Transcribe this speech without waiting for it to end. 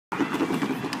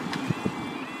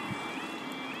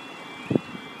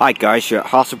Hi guys, you're at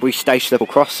Hartlebury Station Level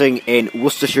Crossing in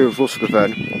Worcestershire of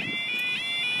Roscommon.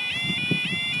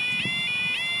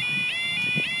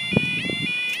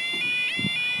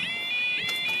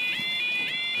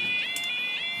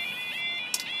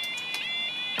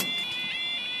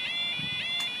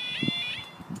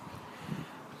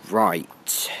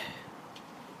 Right,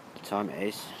 the time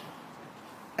is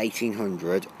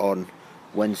 1800 on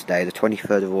Wednesday the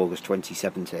 23rd of August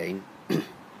 2017.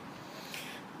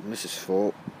 This is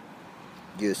for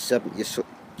your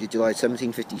July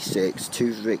 1756,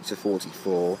 2 Victor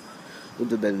 44,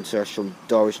 London Midlands from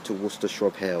Dulwich to Worcester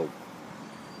Shrub Hill.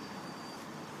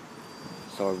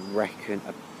 So I reckon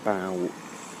about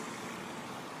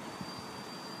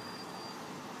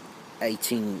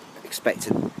 18,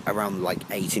 expected around like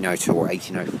 1802 or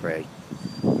 1803.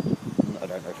 I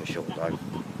don't know for sure though.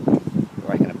 I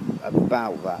reckon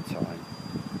about that time.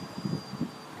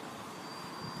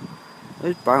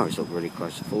 Those barrows look really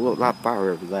close to full. Look, that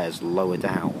barrow over there is lower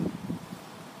down.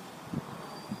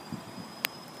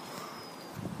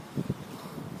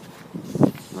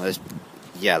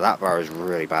 Yeah, that barrow is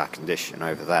really bad condition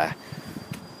over there.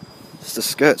 Just the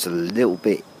skirt's a little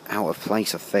bit out of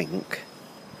place, I think.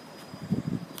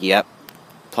 Yep,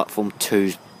 platform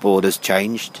 2's borders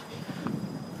changed.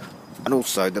 And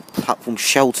also the platform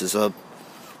shelters are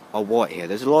white here.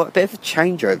 There's a bit of a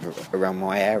changeover around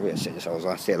my area since I was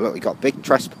last here. Look, we got big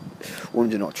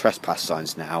do not trespass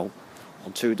signs now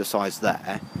on 2 of the sides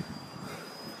there.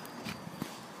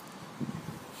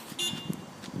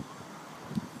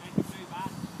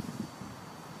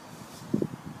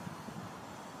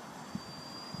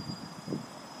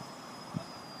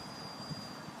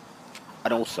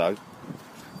 And also,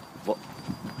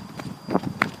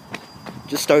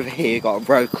 just over here, got a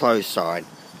road closed sign.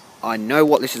 I know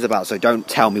what this is about, so don't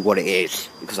tell me what it is,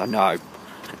 because I know.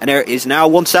 And there it is now,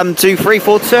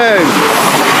 172342!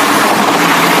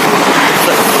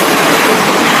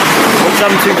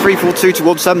 172342 to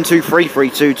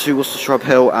 172332 to Worcester Shrub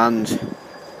Hill, and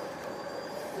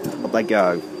up they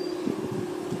go.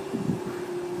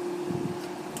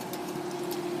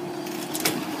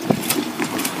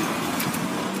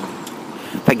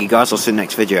 Thank you guys, I'll see you in the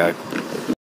next video.